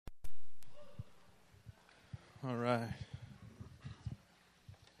All right.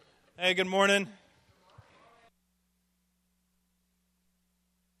 Hey, good morning.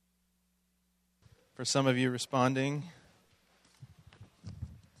 For some of you responding.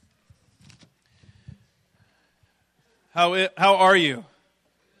 How are you?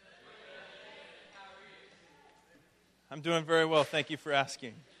 I'm doing very well. Thank you for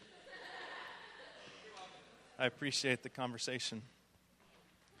asking. I appreciate the conversation.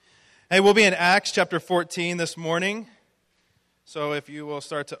 Hey, we'll be in Acts chapter 14 this morning. So if you will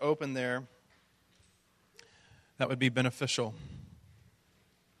start to open there, that would be beneficial.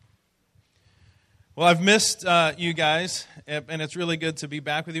 Well, I've missed you guys, and it's really good to be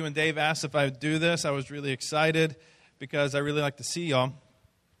back with you. When Dave asked if I would do this, I was really excited because I really like to see y'all.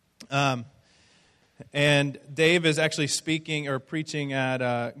 And Dave is actually speaking or preaching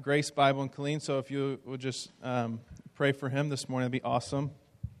at Grace Bible in Killeen, so if you would just pray for him this morning, that'd be awesome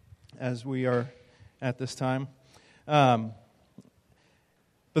as we are at this time. But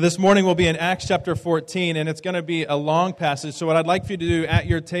this morning we'll be in Acts chapter 14, and it's going to be a long passage. So what I'd like for you to do at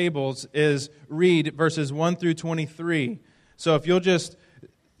your tables is read verses 1 through 23. So if you'll just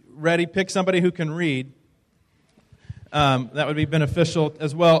pick somebody who can read, that would be beneficial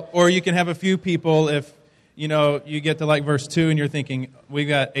as well. Or you can have a few people if, you get to like verse 2 and you're thinking, we've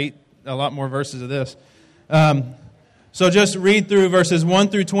got a lot more verses of this. So just read through verses 1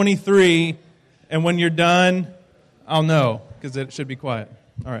 through 23, and when you're done, I'll know, because it should be quiet.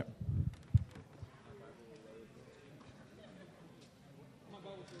 All right.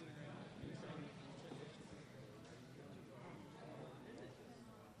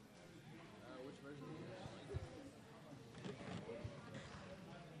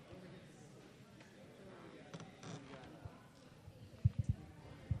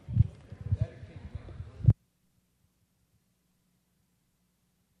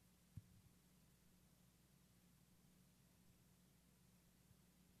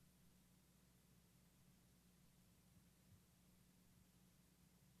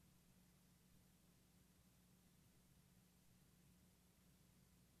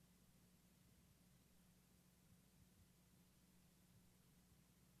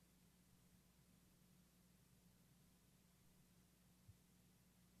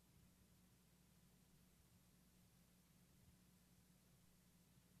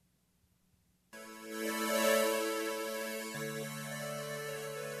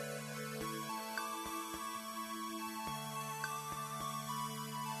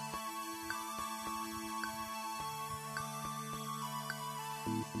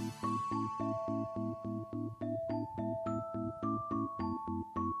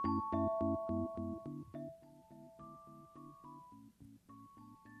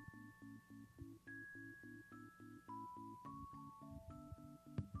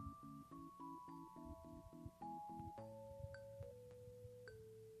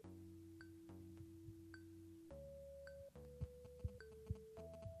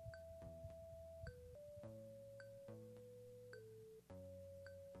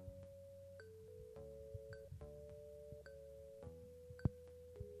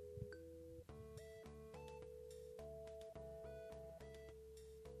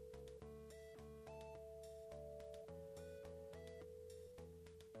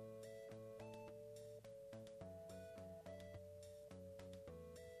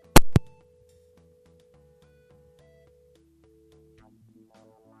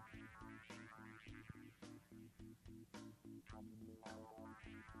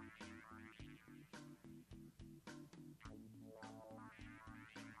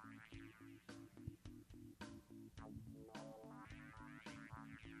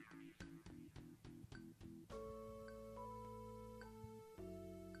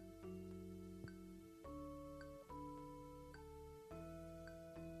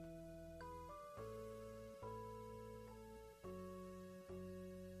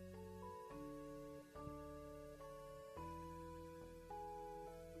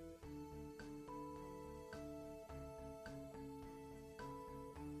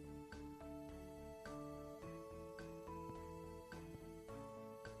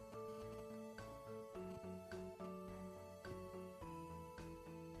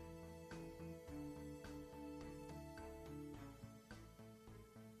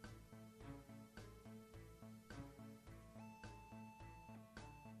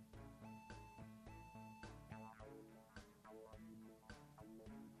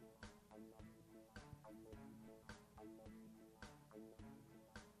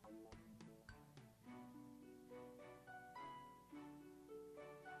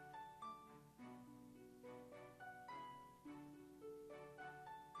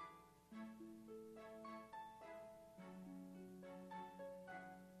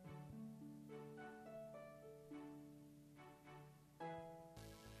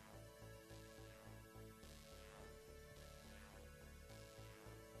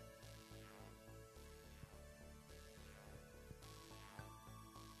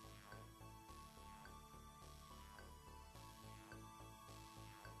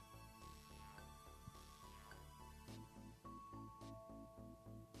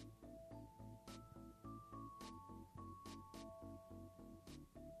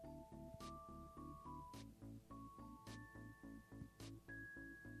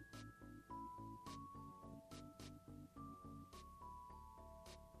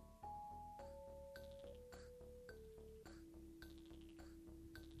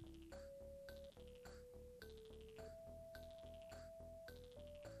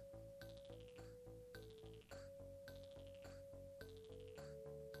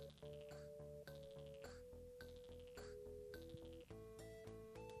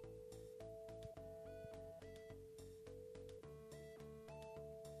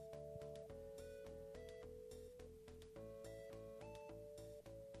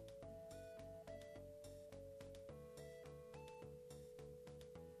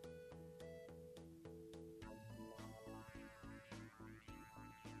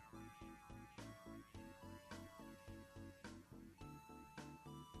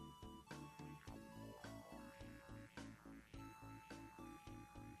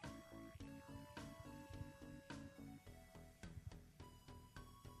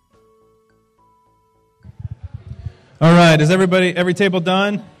 All right, is every table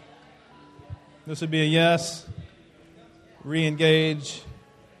done? This would be a yes. Re-engage.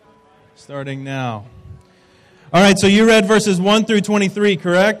 Starting now. All right, so you read verses 1 through 23,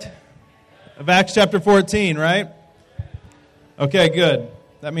 correct? Of Acts chapter 14, right? Okay, good.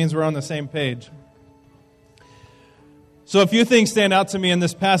 That means we're on the same page. So a few things stand out to me in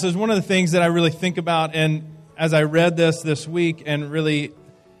this passage. One of the things that I really think about, and as I read this week, and really,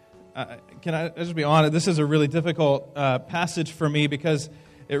 can I just be honest, this is a really difficult passage for me because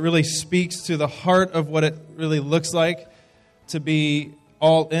it really speaks to the heart of what it really looks like to be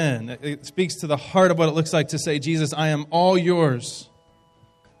all in. It speaks to the heart of what it looks like to say, Jesus, I am all yours.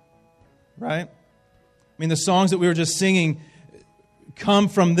 Right? I mean, the songs that we were just singing come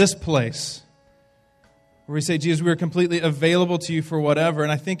from this place where we say, Jesus, we are completely available to you for whatever.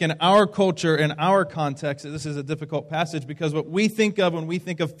 And I think in our culture, in our context, this is a difficult passage because what we think of when we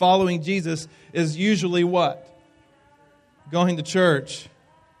think of following Jesus is usually what? Going to church.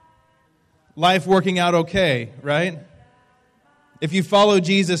 Life working out okay, right? If you follow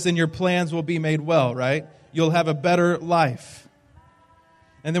Jesus, then your plans will be made well, right? You'll have a better life.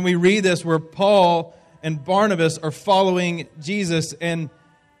 And then we read this where Paul and Barnabas are following Jesus and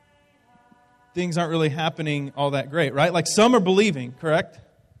things aren't really happening all that great, right? Like some are believing, correct?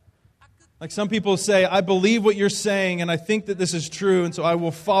 Like some people say, I believe what you're saying and I think that this is true and so I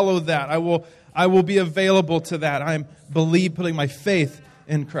will follow that. I will be available to that. I'm putting my faith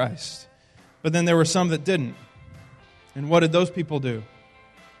in Christ. But then there were some that didn't. And what did those people do?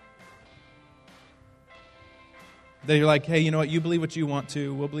 They're like, hey, you know what? You believe what you want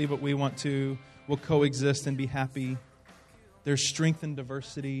to. We'll believe what we want to. We'll coexist and be happy. There's strength in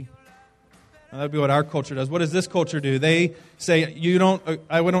diversity. Now, that would be what our culture does. What does this culture do? They say,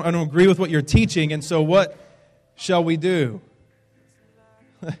 I don't agree with what you're teaching, and so what shall we do?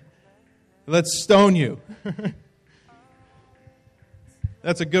 Let's stone you.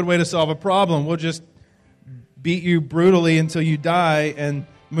 That's a good way to solve a problem. We'll just beat you brutally until you die and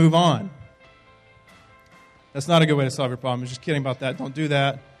move on. That's not a good way to solve your problem. I'm just kidding about that. Don't do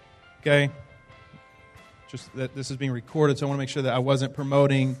that. Okay? Just that this is being recorded, so I want to make sure that I wasn't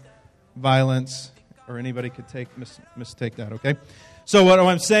promoting violence or anybody could mistake that, okay? So what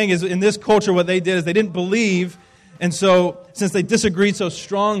I'm saying is in this culture what they did is they didn't believe, and so since they disagreed so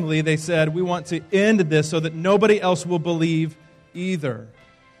strongly, they said, we want to end this so that nobody else will believe either.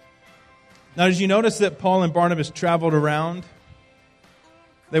 Now, did you notice that Paul and Barnabas traveled around?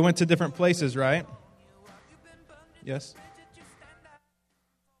 They went to different places, right? Yes?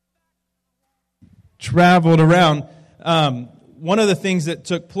 Traveled around. One of the things that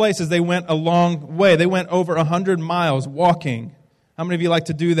took place is they went a long way. They went over 100 miles walking. How many of you like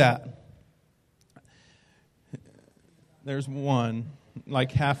to do that? There's one,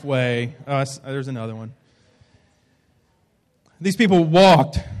 like halfway. There's another one. These people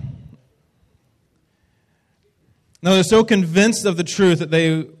walked. Now, they're so convinced of the truth that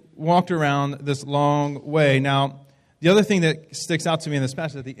they walked around this long way. Now, the other thing that sticks out to me in this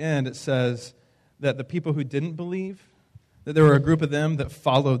passage at the end, it says that the people who didn't believe, that there were a group of them that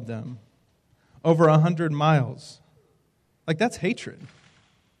followed them over 100 miles. Like, that's hatred,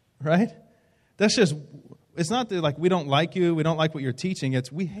 right? That's just, it's not that, like, we don't like you, we don't like what you're teaching.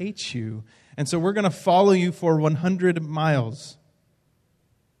 It's we hate you, and so we're going to follow you for 100 miles.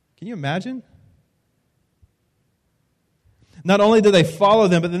 Can you imagine? Not only do they follow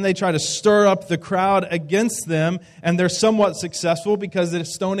them, but then they try to stir up the crowd against them, and they're somewhat successful because the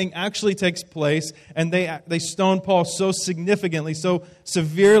stoning actually takes place, and they stone Paul so significantly, so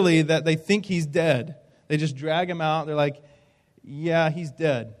severely that they think he's dead. They just drag him out. They're like, yeah, he's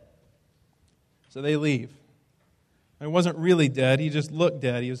dead. So they leave. And he wasn't really dead. He just looked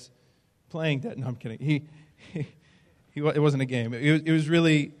dead. He was playing dead. No, I'm kidding. It wasn't a game. It was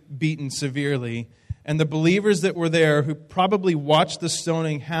really beaten severely. And the believers that were there, who probably watched the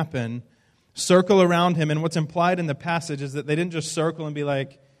stoning happen, circle around him. And what's implied in the passage is that they didn't just circle and be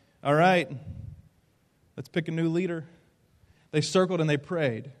like, all right, let's pick a new leader. They circled and they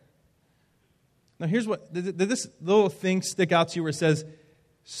prayed. Now here's what, did this little thing stick out to you where it says,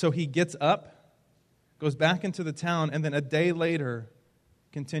 so he gets up, goes back into the town, and then a day later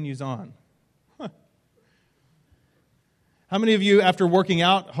continues on. How many of you, after working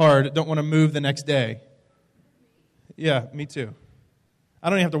out hard, don't want to move the next day? Yeah, me too. I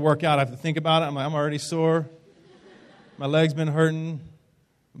don't even have to work out. I have to think about it. I'm already sore. My leg's been hurting.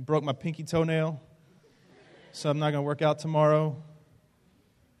 Broke my pinky toenail. So I'm not going to work out tomorrow.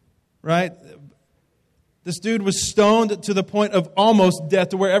 Right? This dude was stoned to the point of almost death,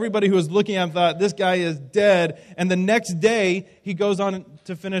 to where everybody who was looking at him thought, this guy is dead. And the next day, he goes on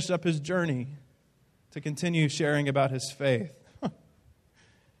to finish up his journey. to continue sharing about his faith.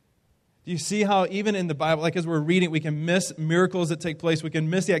 Do you see how even in the Bible, like as we're reading, we can miss miracles that take place. We can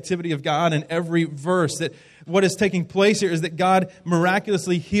miss the activity of God in every verse. That what is taking place here is that God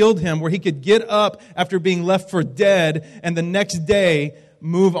miraculously healed him, where he could get up after being left for dead and the next day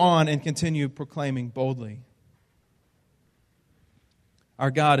move on and continue proclaiming boldly.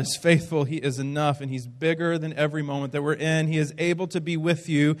 Our God is faithful. He is enough, and He's bigger than every moment that we're in. He is able to be with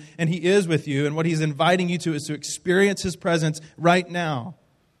you, and He is with you. And what He's inviting you to is to experience His presence right now.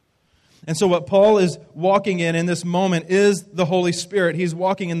 And so what Paul is walking in this moment is the Holy Spirit. He's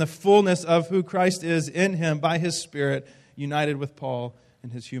walking in the fullness of who Christ is in him by His Spirit, united with Paul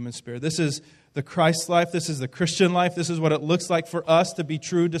in his human spirit. This is the Christ life. This is the Christian life. This is what it looks like for us to be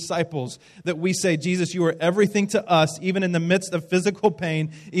true disciples. That we say, Jesus, you are everything to us, even in the midst of physical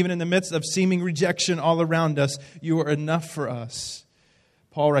pain, even in the midst of seeming rejection all around us. You are enough for us.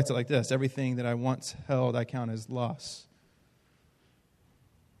 Paul writes it like this: everything that I once held, I count as loss.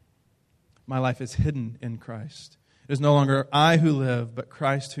 My life is hidden in Christ. It is no longer I who live, but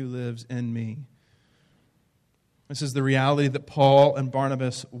Christ who lives in me. This is the reality that Paul and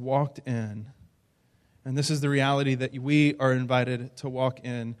Barnabas walked in. And this is the reality that we are invited to walk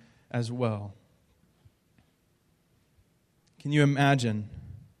in as well. Can you imagine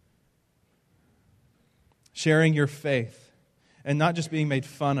sharing your faith and not just being made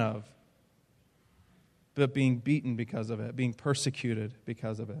fun of, but being beaten because of it, being persecuted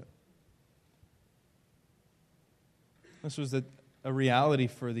because of it? This was a reality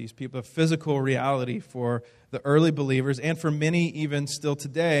for these people, a physical reality for the early believers, and for many even still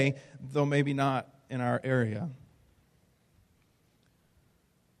today, though maybe not in our area.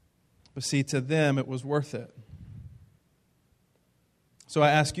 But see, to them, it was worth it. So I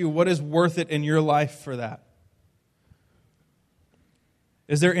ask you, what is worth it in your life for that?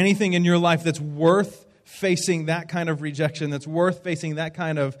 Is there anything in your life that's worth facing that kind of rejection, that's worth facing that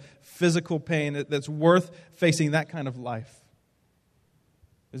kind of physical pain, that's worth facing that kind of life?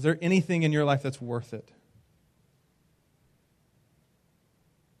 Is there anything in your life that's worth it?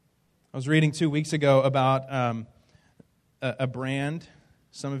 I was reading 2 weeks ago about a brand.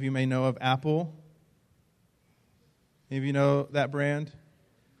 Some of you may know of Apple. Any of you know that brand?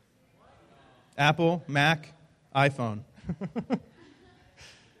 Apple, Mac, iPhone.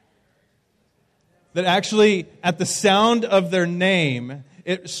 That actually, at the sound of their name,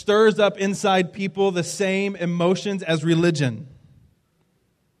 it stirs up inside people the same emotions as religion.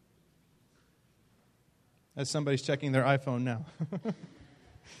 As somebody's checking their iPhone now.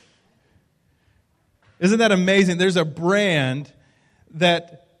 Isn't that amazing? There's a brand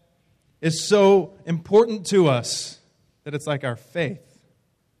that is so important to us that it's like our faith.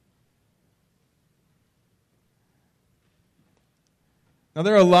 Now,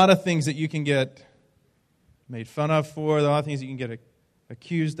 there are a lot of things that you can get made fun of for. There are a lot of things you can get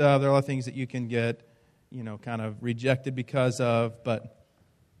accused of. There are a lot of things that you can get, kind of rejected because of. But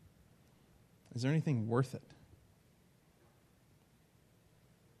is there anything worth it?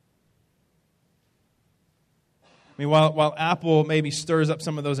 I mean, while Apple maybe stirs up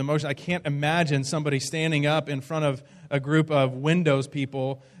some of those emotions, I can't imagine somebody standing up in front of a group of Windows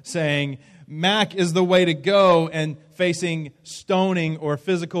people saying, Mac is the way to go, and facing stoning or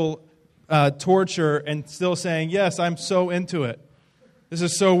physical torture and still saying, yes, I'm so into it. This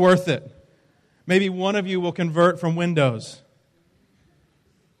is so worth it. Maybe one of you will convert from Windows.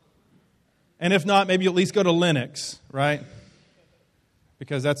 And if not, maybe you'll at least go to Linux, right?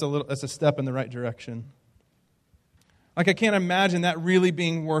 Because that's a step in the right direction. Like, I can't imagine that really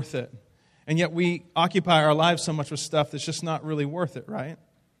being worth it. And yet we occupy our lives so much with stuff that's just not really worth it, right?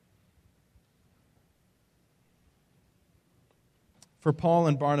 For Paul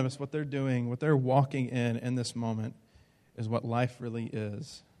and Barnabas, what they're doing, what they're walking in this moment, is what life really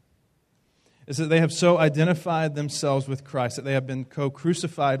is. Is that they have so identified themselves with Christ, that they have been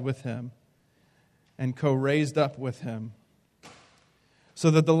co-crucified with Him and co-raised up with Him, so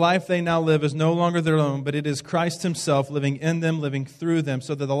that the life they now live is no longer their own, but it is Christ Himself living in them, living through them,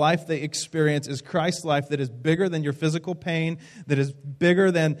 so that the life they experience is Christ's life that is bigger than your physical pain, that is bigger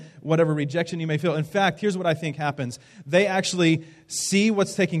than whatever rejection you may feel. In fact, here's what I think happens. They actually see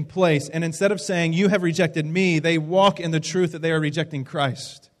what's taking place, and instead of saying, you have rejected me, they walk in the truth that they are rejecting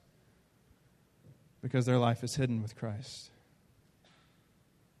Christ, because their life is hidden with Christ.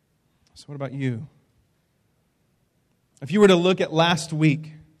 So what about you? If you were to look at last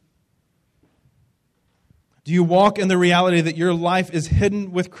week, do you walk in the reality that your life is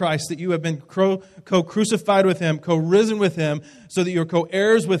hidden with Christ, that you have been co-crucified with Him, co-risen with Him, so that you're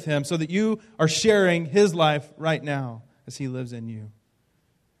co-heirs with Him, so that you are sharing His life right now as He lives in you?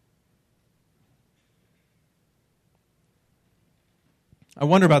 I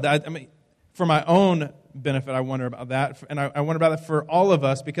wonder about that. I mean, for my own benefit, I wonder about that. And I wonder about that for all of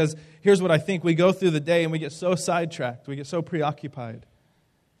us, because here's what I think. We go through the day and we get so sidetracked, we get so preoccupied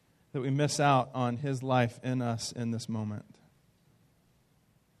that we miss out on His life in us in this moment.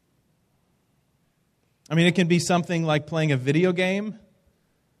 I mean, it can be something like playing a video game,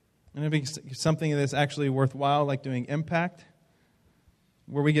 and it can be something that's actually worthwhile, like doing Impact,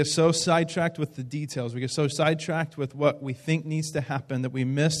 where we get so sidetracked with the details, we get so sidetracked with what we think needs to happen that we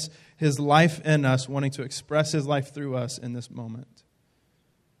miss His life in us, wanting to express His life through us in this moment.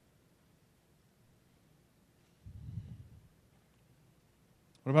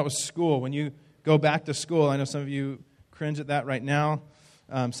 What about with school? When you go back to school, I know some of you cringe at that right now.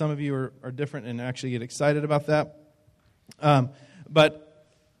 Some of you are different and actually get excited about that. But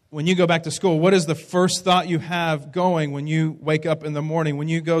when you go back to school, what is the first thought you have going when you wake up in the morning? When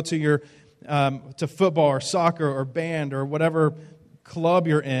you go to your to football or soccer or band or whatever club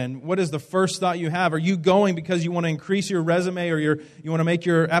you're in, what is the first thought you have? Are you going because you want to increase your resume, or you want to make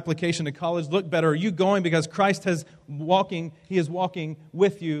your application to college look better? Are you going because Christ He is walking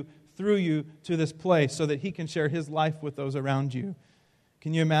with you, through you to this place so that He can share His life with those around you?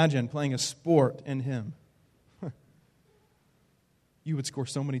 Can you imagine playing a sport in Him? You would score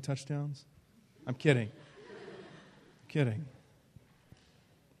so many touchdowns. I'm kidding.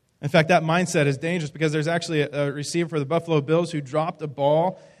 In fact, that mindset is dangerous, because there's actually a receiver for the Buffalo Bills who dropped a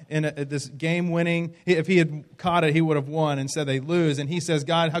ball in this game-winning. If he had caught it, he would have won. Instead, they lose. And he says,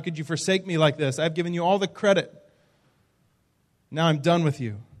 God, how could you forsake me like this? I've given you all the credit. Now I'm done with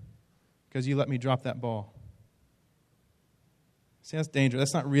you because you let me drop that ball. See, that's dangerous.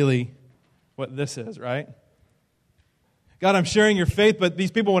 That's not really what this is, right? God, I'm sharing your faith, but these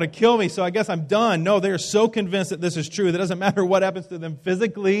people want to kill me, so I guess I'm done. No, they are so convinced that this is true. That doesn't matter what happens to them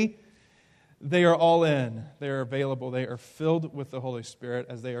physically. They are all in. They are available. They are filled with the Holy Spirit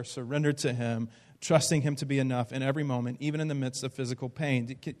as they are surrendered to Him, trusting Him to be enough in every moment, even in the midst of physical pain.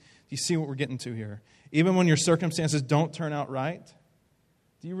 Do you see what we're getting to here? Even when your circumstances don't turn out right,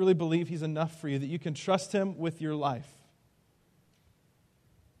 do you really believe He's enough for you, that you can trust Him with your life?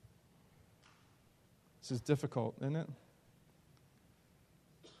 This is difficult, isn't it?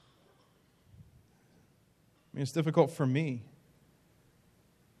 I mean, it's difficult for me.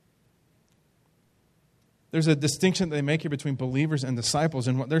 There's a distinction that they make here between believers and disciples,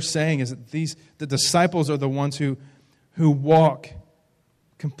 and what they're saying is that the disciples are the ones who walk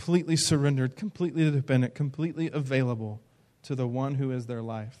completely surrendered, completely dependent, completely available to the one who is their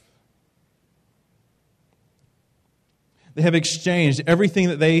life. They have exchanged everything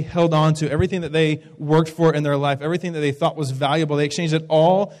that they held on to, everything that they worked for in their life, everything that they thought was valuable. They exchanged it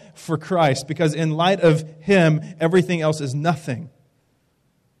all for Christ, because in light of Him, everything else is nothing.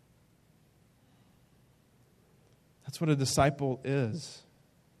 That's what a disciple is.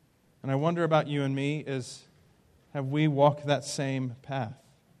 And I wonder about you and me is, have we walked that same path?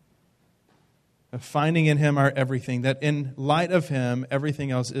 Of finding in Him our everything, that in light of Him,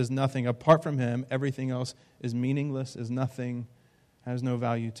 everything else is nothing. Apart from Him, everything else is meaningless, is nothing, has no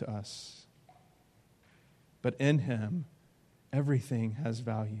value to us. But in Him, everything has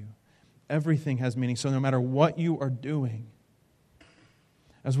value. Everything has meaning. So no matter what you are doing,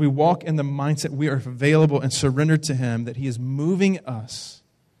 as we walk in the mindset we are available and surrendered to Him, that He is moving us,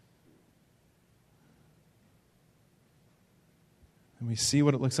 and we see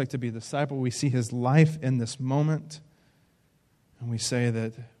what it looks like to be a disciple. We see His life in this moment. And we say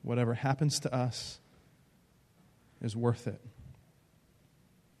that whatever happens to us is worth it.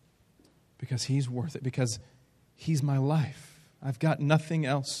 Because He's worth it. Because He's my life. I've got nothing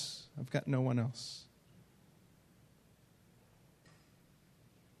else. I've got no one else.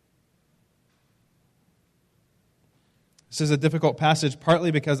 This is a difficult passage,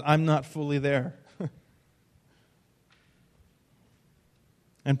 partly because I'm not fully there.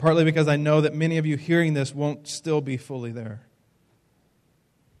 And partly because I know that many of you hearing this won't still be fully there.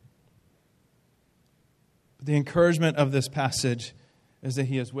 But the encouragement of this passage is that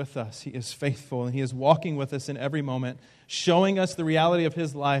He is with us. He is faithful, and He is walking with us in every moment, showing us the reality of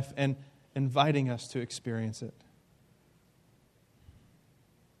His life and inviting us to experience it.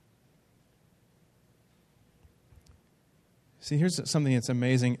 See, here's something that's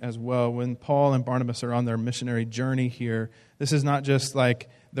amazing as well. When Paul and Barnabas are on their missionary journey here, this is not just like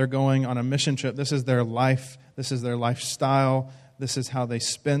they're going on a mission trip. This is their life. This is their lifestyle. This is how they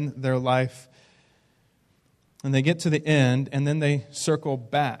spend their life. And they get to the end, and then they circle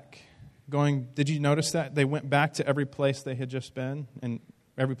back. Did you notice that? They went back to every place they had just been and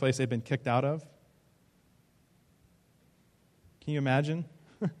every place they'd been kicked out of. Can you imagine?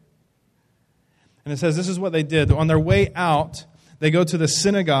 And it says this is what they did. On their way out, They go to the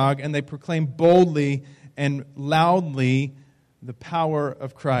synagogue and they proclaim boldly and loudly the power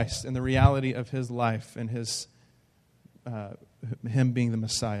of Christ and the reality of His life and Him being the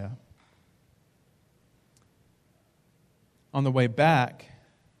Messiah. On the way back,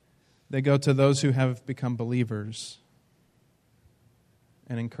 they go to those who have become believers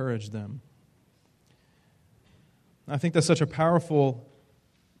and encourage them. I think that's such a powerful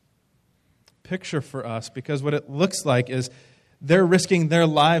picture for us, because what it looks like is they're risking their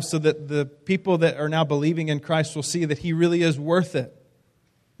lives so that the people that are now believing in Christ will see that He really is worth it.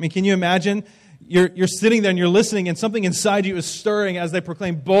 I mean, can you imagine? You're sitting there and you're listening, and something inside you is stirring as they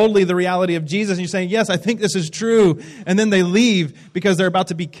proclaim boldly the reality of Jesus. And you're saying, yes, I think this is true. And then they leave because they're about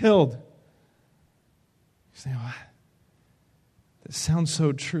to be killed. You say, oh, that sounds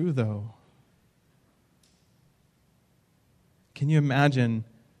so true, though. Can you imagine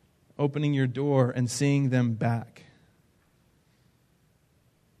opening your door and seeing them back?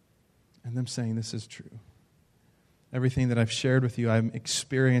 And them saying, this is true. Everything that I've shared with you, I'm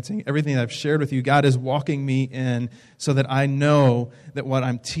experiencing. Everything that I've shared with you, God is walking me in so that I know that what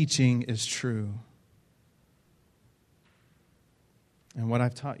I'm teaching is true. And what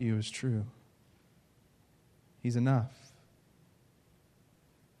I've taught you is true. He's enough.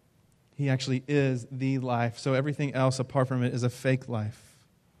 He actually is the life. So everything else apart from it is a fake life.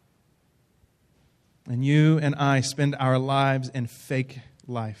 And you and I spend our lives in fake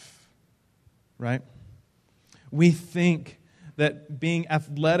life. Right? We think that being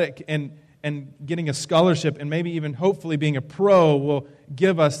athletic and getting a scholarship and maybe even hopefully being a pro will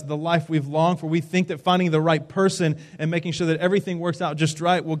give us the life we've longed for. We think that finding the right person and making sure that everything works out just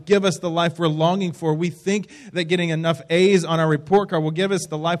right will give us the life we're longing for. We think that getting enough A's on our report card will give us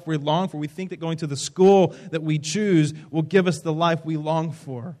the life we long for. We think that going to the school that we choose will give us the life we long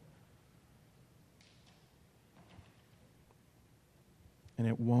for. And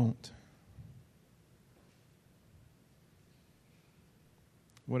it won't.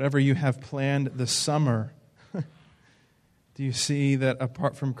 Whatever you have planned this summer, do you see that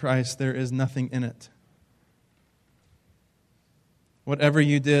apart from Christ, there is nothing in it? Whatever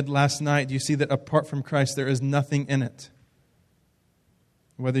you did last night, do you see that apart from Christ, there is nothing in it?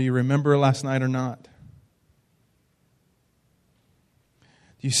 Whether you remember last night or not.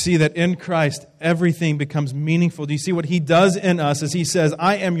 Do you see that in Christ, everything becomes meaningful? Do you see what He does in us as He says,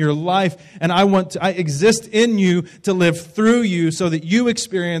 I am your life, and I exist in you to live through you so that you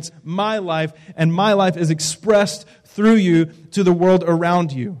experience my life, and my life is expressed through you to the world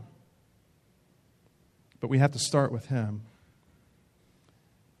around you. But we have to start with Him.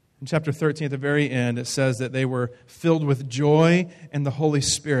 In chapter 13, at the very end, it says that they were filled with joy and the Holy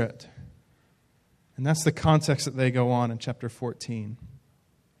Spirit. And that's the context that they go on in chapter 14.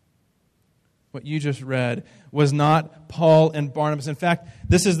 What you just read was not Paul and Barnabas. In fact,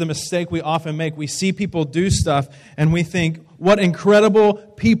 this is the mistake we often make. We see people do stuff and we think, what incredible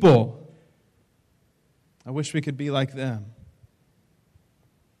people. I wish we could be like them.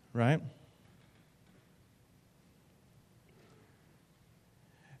 Right?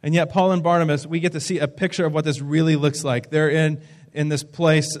 And yet Paul and Barnabas, we get to see a picture of what this really looks like. They're in this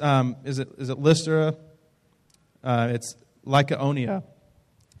place, is it Lystra? It's Lycaonia.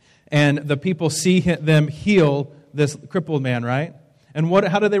 And the people see them heal this crippled man, right? And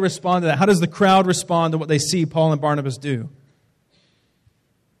how do they respond to that? How does the crowd respond to what they see Paul and Barnabas do?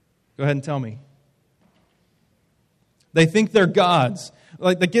 Go ahead and tell me. They think they're gods.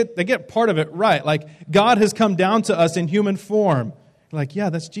 Like they get part of it right. Like God has come down to us in human form. Like, yeah,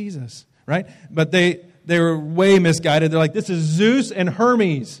 that's Jesus, right? But they were way misguided. They're like, this is Zeus and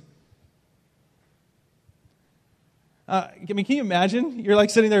Hermes. Can you imagine? You're like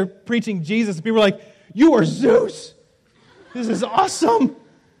sitting there preaching Jesus, and people are like, you are Zeus. This is awesome.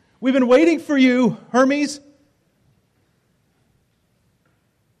 We've been waiting for you, Hermes.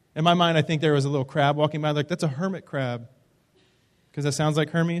 In my mind, I think there was a little crab walking by. Like, that's a hermit crab. Because that sounds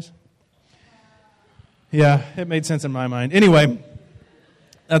like Hermes. Yeah, it made sense in my mind. Anyway,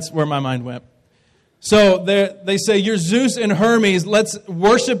 that's where my mind went. So they say, you're Zeus and Hermes. Let's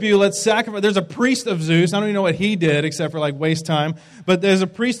worship you. Let's sacrifice. There's a priest of Zeus. I don't even know what he did except for like waste time. But there's a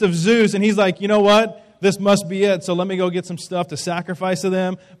priest of Zeus, and he's like, you know what? This must be it. So let me go get some stuff to sacrifice to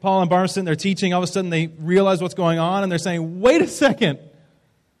them. Paul and Barnabas, they're teaching. All of a sudden, they realize what's going on, and they're saying, wait a second.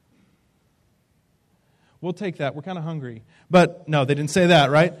 We'll take that. We're kind of hungry. But no, they didn't say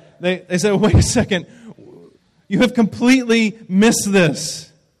that, right? They said, wait a second. You have completely missed this.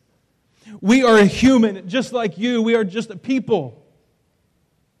 We are a human, just like you. We are just a people.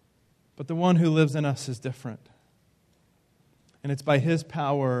 But the one who lives in us is different. And it's by His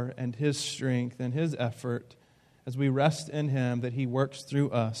power and His strength and His effort as we rest in Him, that He works through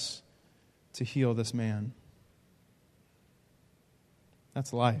us to heal this man.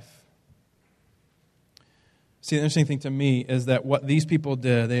 That's life. See, the interesting thing to me is that what these people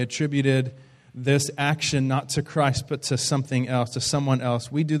did, they attributed this action not to Christ, but to something else, to someone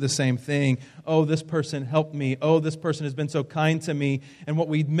else. We do the same thing. Oh, this person helped me. Oh, this person has been so kind to me. And what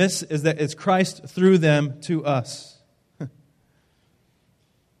we miss is that it's Christ through them to us.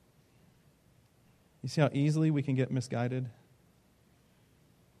 You see how easily we can get misguided?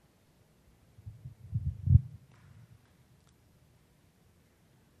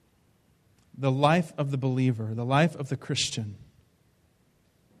 The life of the believer, the life of the Christian,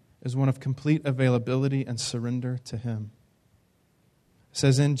 is one of complete availability and surrender to Him. It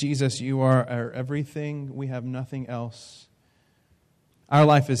says, in Jesus, you are our everything. We have nothing else. Our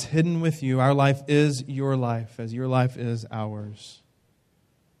life is hidden with you. Our life is your life, as your life is ours.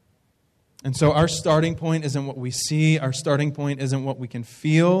 And so our starting point isn't what we see. Our starting point isn't what we can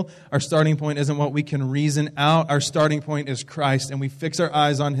feel. Our starting point isn't what we can reason out. Our starting point is Christ, and we fix our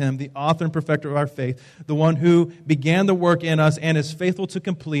eyes on Him, the author and perfecter of our faith, the one who began the work in us and is faithful to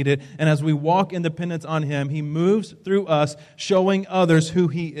complete it. And as we walk in dependence on Him, He moves through us, showing others who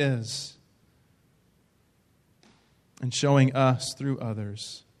He is, and showing us through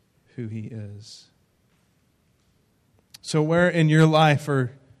others who He is. So where in your life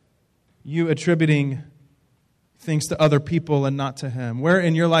are you attributing things to other people and not to Him? Where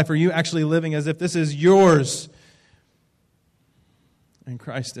in your life are you actually living as if this is yours and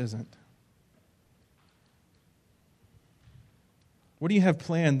Christ isn't? What do you have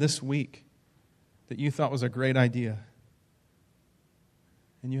planned this week that you thought was a great idea,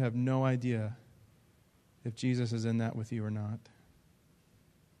 and you have no idea if Jesus is in that with you or not?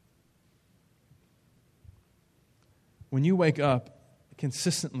 When you wake up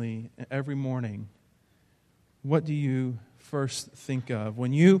consistently every morning, what do you first think of?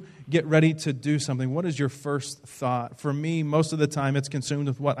 When you get ready to do something, what is your first thought? For me, most of the time, it's consumed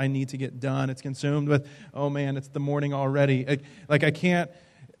with what I need to get done. It's consumed with, oh man, it's the morning already. I can't,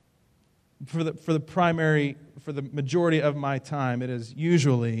 for the majority of my time, it is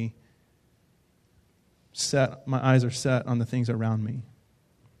usually my eyes are set on the things around me.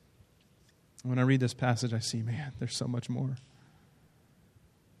 When I read this passage, I see, man, there's so much more.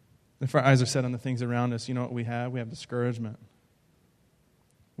 If our eyes are set on the things around us, you know what we have? We have discouragement.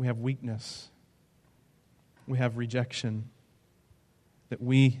 We have weakness. We have rejection that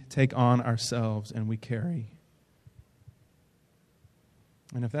we take on ourselves and we carry.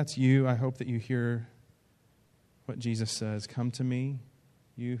 And if that's you, I hope that you hear what Jesus says. Come to me,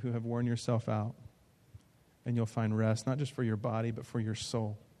 you who have worn yourself out, and you'll find rest, not just for your body, but for your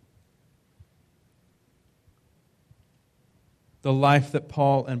soul. The life that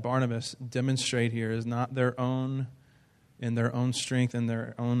Paul and Barnabas demonstrate here is not their own in their own strength and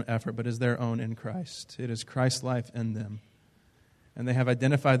their own effort, but is their own in Christ. It is Christ's life in them. And they have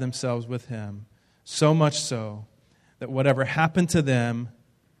identified themselves with Him, so much so that whatever happened to them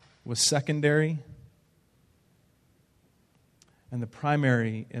was secondary, and the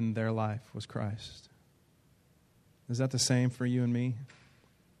primary in their life was Christ. Is that the same for you and me?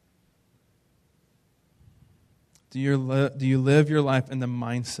 Do you live your life in the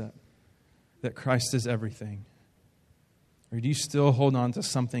mindset that Christ is everything? Or do you still hold on to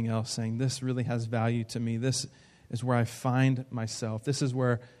something else, saying, this really has value to me. This is where I find myself. This is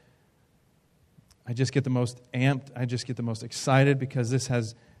where I just get the most amped. I just get the most excited because this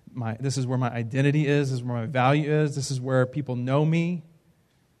is where my identity is. This is where my value is. This is where people know me.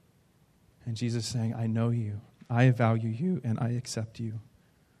 And Jesus is saying, I know you. I value you and I accept you.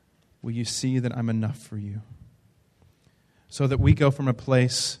 Will you see that I'm enough for you? So that we go from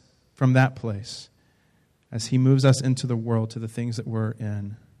that place, as He moves us into the world to the things that we're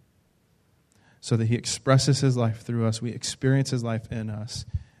in, so that He expresses His life through us, we experience His life in us,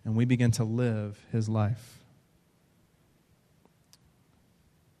 and we begin to live His life.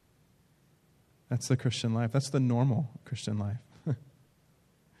 That's the Christian life. That's the normal Christian life.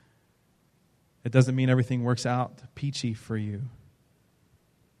 It doesn't mean everything works out peachy for you.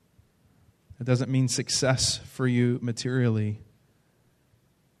 It doesn't mean success for you materially,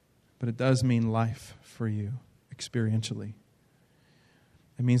 but it does mean life for you experientially.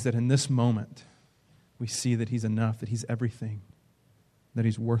 It means that in this moment, we see that He's enough, that He's everything, that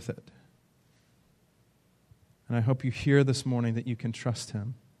He's worth it. And I hope you hear this morning that you can trust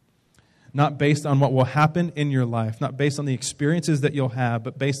Him. Not based on what will happen in your life, not based on the experiences that you'll have,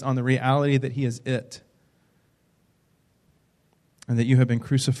 but based on the reality that He is it. And that you have been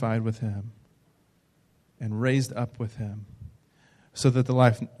crucified with Him and raised up with Him. so that the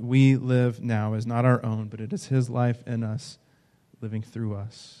life we live now is not our own, but it is His life in us, living through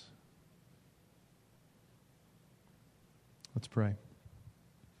us. Let's pray.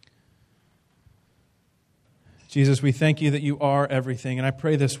 Jesus, we thank you that you are everything, and I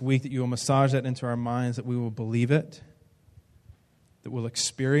pray this week that you will massage that into our minds, that we will believe it, that we'll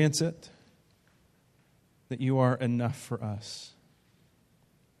experience it, that you are enough for us.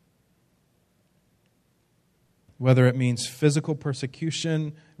 Whether it means physical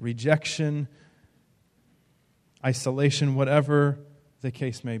persecution, rejection, isolation, whatever the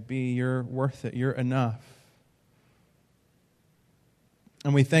case may be, you're worth it. You're enough.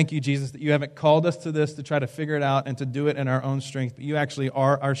 And we thank you, Jesus, that you haven't called us to this to try to figure it out and to do it in our own strength, but you actually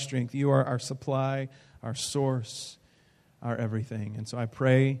are our strength. You are our supply, our source, our everything. And so I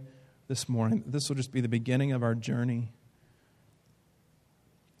pray this morning that this will just be the beginning of our journey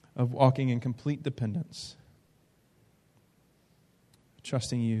of walking in complete dependence,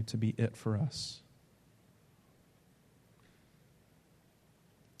 trusting you to be it for us.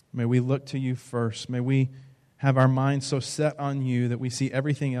 May we look to you first. May we have our minds so set on you that we see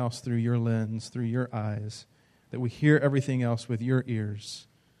everything else through your lens, through your eyes, that we hear everything else with your ears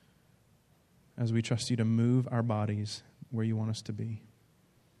as we trust you to move our bodies where you want us to be.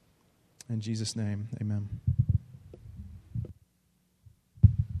 In Jesus' name, amen.